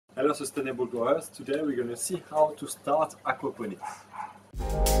Hello sustainable growers, today we're going to see how to start aquaponics.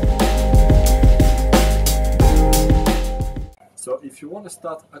 So if you want to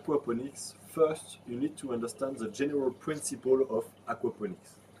start aquaponics, first you need to understand the general principle of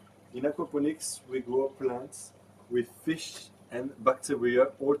aquaponics. In aquaponics we grow plants with fish and bacteria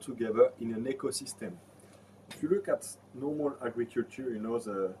all together in an ecosystem. If you look at normal agriculture, you know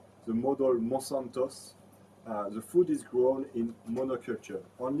the model Monsanto's, the food is grown in monoculture,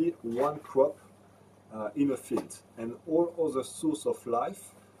 only one crop in a field, and all other sources of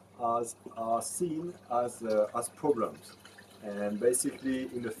life are seen as problems. And basically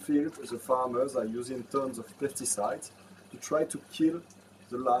in the field the farmers are using tons of pesticides to try to kill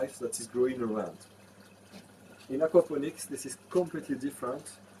the life that is growing around. In aquaponics this is completely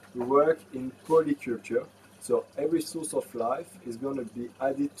different. We work in polyculture, so every source of life is going to be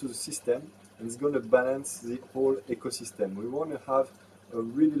added to the system and it's going to balance the whole ecosystem. We want to have a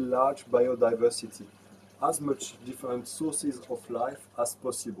really large biodiversity, as much different sources of life as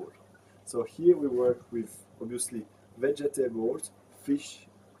possible. So here we work with obviously vegetables, fish,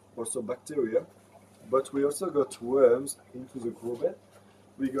 also bacteria, but we also got worms into the grow bed.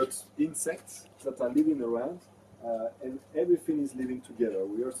 We got insects that are living around, and everything is living together.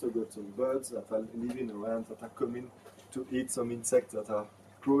 We also got some birds that are living around, that are coming to eat some insects that are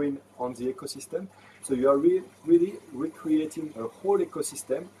growing on the ecosystem. So you are really recreating a whole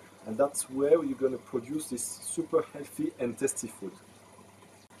ecosystem, and that's where you're going to produce this super healthy and tasty food.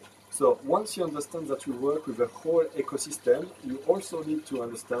 So once you understand that you work with a whole ecosystem, you also need to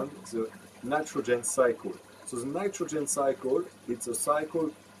understand the nitrogen cycle. So the nitrogen cycle, it's a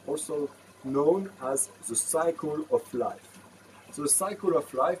cycle also known as the cycle of life. So the cycle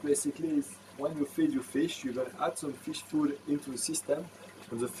of life basically is when you feed your fish, you're going to add some fish food into the system,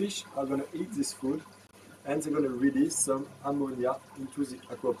 and the fish are going to eat this food and they're going to release some ammonia into the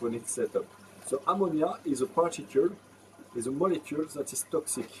aquaponics setup. So ammonia is a particle, is a molecule that is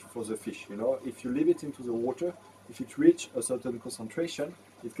toxic for the fish. You know, if you leave it into the water, if it reaches a certain concentration,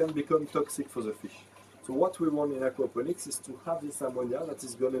 it can become toxic for the fish. So what we want in aquaponics is to have this ammonia that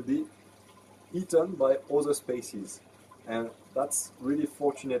is going to be eaten by other species. And that's really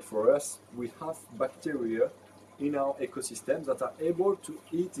fortunate for us. We have bacteria in our ecosystem that are able to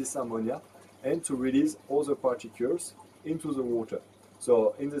eat this ammonia and to release other particles into the water.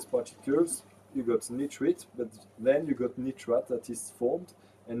 So in these particles you got nitrate, but then you got nitrate that is formed,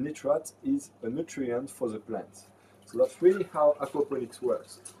 and nitrate is a nutrient for the plants. So that's really how aquaponics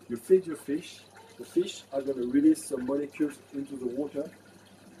works. You feed your fish, the fish are going to release some molecules into the water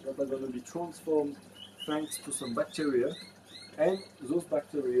that are going to be transformed thanks to some bacteria, and those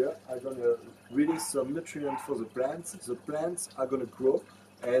bacteria are going to release some nutrients for the plants. The plants are going to grow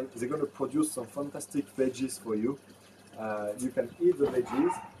and they're going to produce some fantastic veggies for you. You can eat the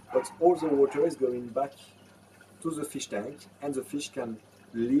veggies, but all the water is going back to the fish tank, and the fish can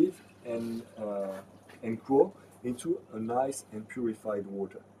live and grow into a nice and purified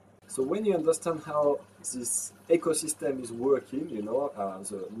water. So when you understand how this ecosystem is working, you know,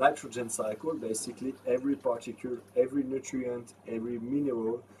 the nitrogen cycle, basically every particle, every nutrient, every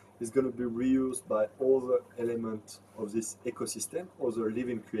mineral is going to be reused by all the elements of this ecosystem, other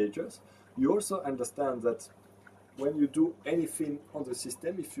living creatures. You also understand that when you do anything on the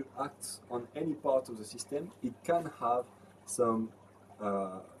system, if you act on any part of the system, it can have some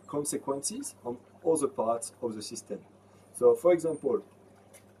consequences on other parts of the system. So for example,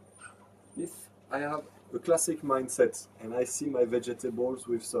 if I have a classic mindset and I see my vegetables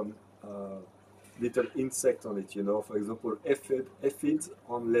with some little insect on it, you know, for example, aphids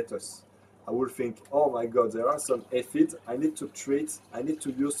on lettuce, I will think, oh my god, there are some aphids, I need to treat, I need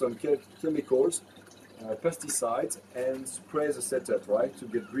to use some chemicals, pesticides, and spray the setup, right, to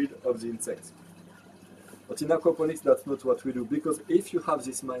get rid of the insects. But in aquaponics that's not what we do, because if you have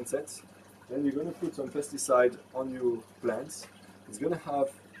this mindset, then you're going to put some pesticide on your plants. It's going to have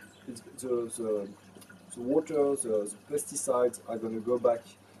the water, the pesticides are going to go back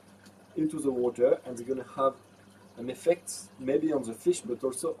into the water, and they're going to have an effect maybe on the fish, but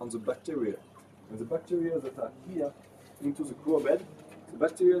also on the bacteria. And the bacteria that are here into the grow bed, the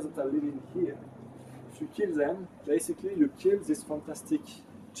bacteria that are living here, if you kill them, basically you kill this fantastic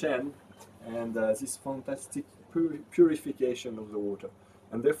chain and this fantastic purification of the water.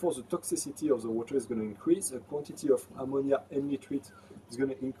 And therefore the toxicity of the water is going to increase, the quantity of ammonia and nitrate is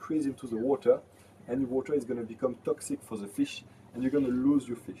going to increase into the water, and the water is going to become toxic for the fish, and you're going to lose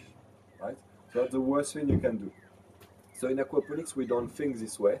your fish, right? So that's the worst thing you can do. So in aquaponics we don't think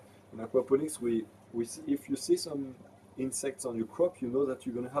this way. In aquaponics if you see some insects on your crop, you know that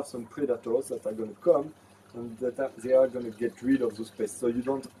you're going to have some predators that are going to come and that they are going to get rid of those pests. So you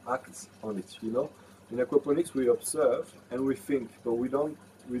don't act on it, you know. In aquaponics, we observe and we think, but we don't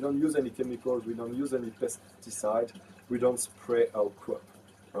use any chemicals, we don't use any pesticide, we don't spray our crop,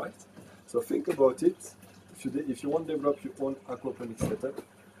 right? So think about it. If you want to develop your own aquaponics setup,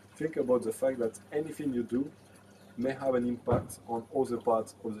 think about the fact that anything you do may have an impact on other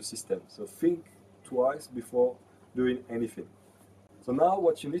parts of the system. So think twice before doing anything. So now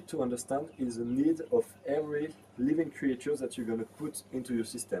what you need to understand is the need of every living creature that you're going to put into your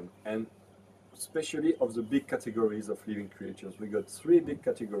system, and especially of the big categories of living creatures. We got three big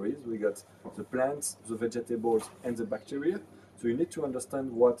categories. We got the plants, the vegetables, and the bacteria. So you need to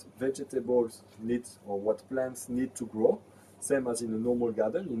understand what vegetables need or what plants need to grow, same as in a normal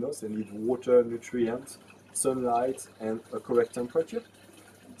garden, you know, they need water, nutrients, sunlight, and a correct temperature.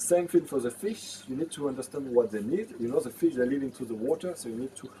 Same thing for the fish. You need to understand what they need. You know, the fish, they live into the water, so you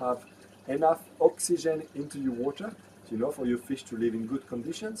need to have enough oxygen into your water, you know, for your fish to live in good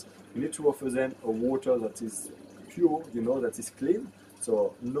conditions. You need to offer them a water that is pure, you know, that is clean.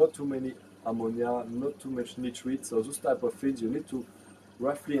 So not too many ammonia, not too much nitrate. So those type of things, you need to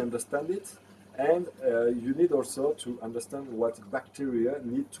roughly understand it. And you need also to understand what bacteria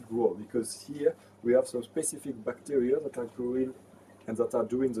need to grow, because here we have some specific bacteria that are growing and that are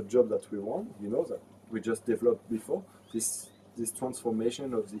doing the job that we want, you know, that we just developed before, this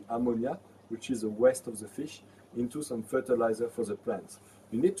transformation of the ammonia, which is the waste of the fish, into some fertilizer for the plants.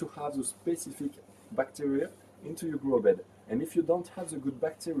 You need to have those specific bacteria into your grow bed. And if you don't have the good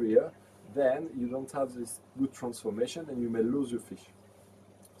bacteria, then you don't have this good transformation and you may lose your fish.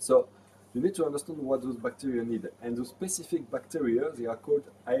 So you need to understand what those bacteria need. And those specific bacteria, they are called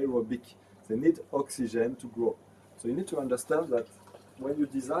aerobic. They need oxygen to grow. So you need to understand that when you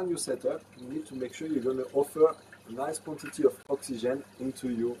design your setup, you need to make sure you're going to offer a nice quantity of oxygen into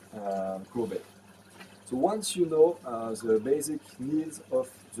your grow bed. So once you know the basic needs of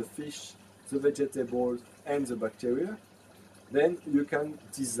the fish, the vegetables, and the bacteria, then you can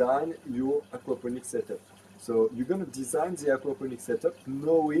design your aquaponic setup. So you're going to design the aquaponic setup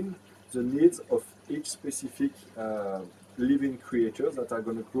knowing the needs of each specific living creatures that are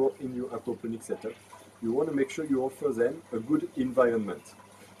going to grow in your aquaponic setup. You want to make sure you offer them a good environment.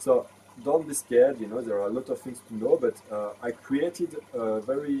 So don't be scared, you know, there are a lot of things to know, but I created a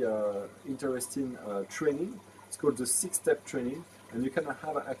very interesting training. It's called the 6-step training, and you can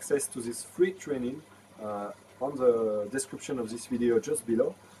have access to this free training on the description of this video just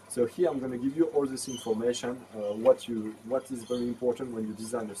below. So here I'm going to give you all this information, what is very important when you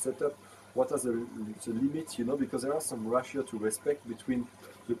design a setup, what are the limits, you know, because there are some ratio to respect between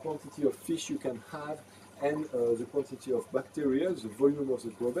the quantity of fish you can have and the quantity of bacteria, the volume of the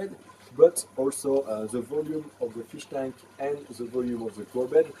grow bed, but also the volume of the fish tank and the volume of the grow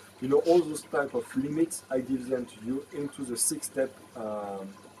bed. You know, all those type of limits, I give them to you into the 6-step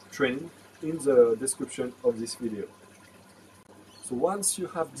training in the description of this video. So once you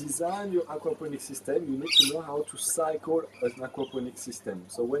have designed your aquaponic system, you need to know how to cycle an aquaponic system.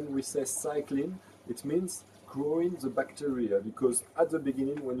 So when we say cycling, it means growing the bacteria, because at the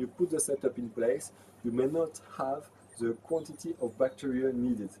beginning, when you put the setup in place, you may not have the quantity of bacteria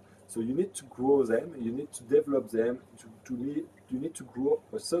needed. So you need to grow them, you need to develop them, you need to grow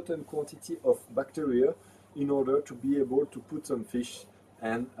a certain quantity of bacteria in order to be able to put some fish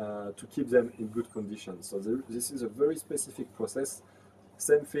and to keep them in good condition. So this is a very specific process.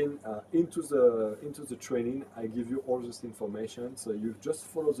 Same thing into the training. I give you all this information, so you just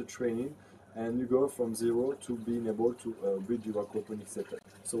follow the training and you go from zero to being able to build your aquaponic setup.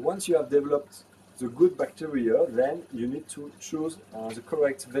 So once you have developed the good bacteria, then you need to choose the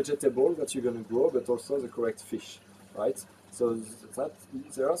correct vegetable that you're going to grow, but also the correct fish, right? So that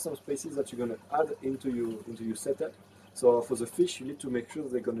there are some species that you're going to add into your setup. So for the fish, you need to make sure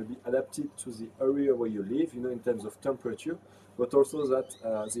they're going to be adapted to the area where you live, you know, in terms of temperature, but also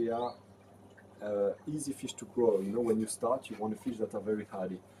that they are easy fish to grow. You know, when you start, you want fish that are very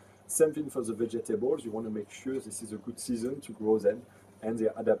hardy. Same thing for the vegetables. You want to make sure this is a good season to grow them and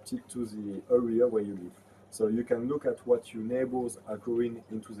they're adapted to the area where you live. So you can look at what your neighbors are growing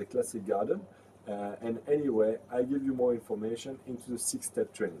into the classic garden. And anyway, I give you more information into the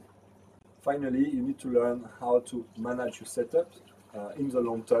 6-step training. Finally, you need to learn how to manage your setup in the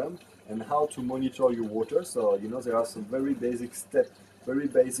long term and how to monitor your water. So, you know, there are some very basic steps, very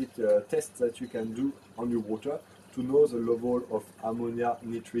basic tests that you can do on your water to know the level of ammonia,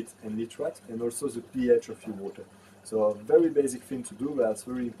 nitrate, and nitrate, and also the pH of your water. So a very basic thing to do, that's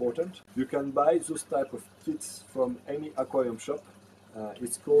very important. You can buy those type of kits from any aquarium shop.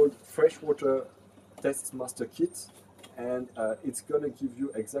 It's called Freshwater Test Master Kit, and it's going to give you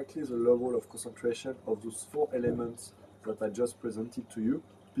exactly the level of concentration of those 4 elements that I just presented to you: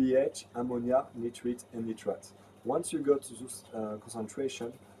 pH, ammonia, nitrate, and nitrate. Once you got to this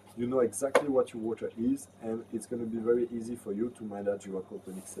concentration, you know exactly what your water is, and it's going to be very easy for you to manage your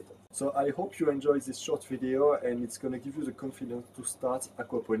aquaponics setup. So I hope you enjoyed this short video, and it's going to give you the confidence to start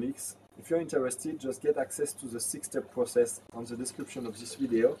aquaponics. If you're interested, just get access to the 6-step process on the description of this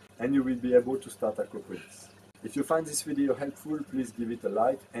video, and you will be able to start aquaponics. If you find this video helpful, please give it a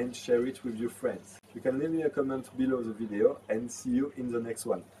like and share it with your friends. You can leave me a comment below the video, and see you in the next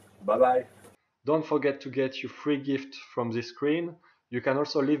one. Bye bye! Don't forget to get your free gift from this screen. You can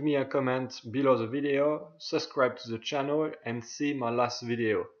also leave me a comment below the video, subscribe to the channel, and see my last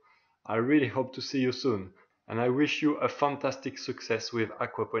video. I really hope to see you soon, and I wish you a fantastic success with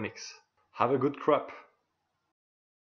aquaponics. Have a good crop!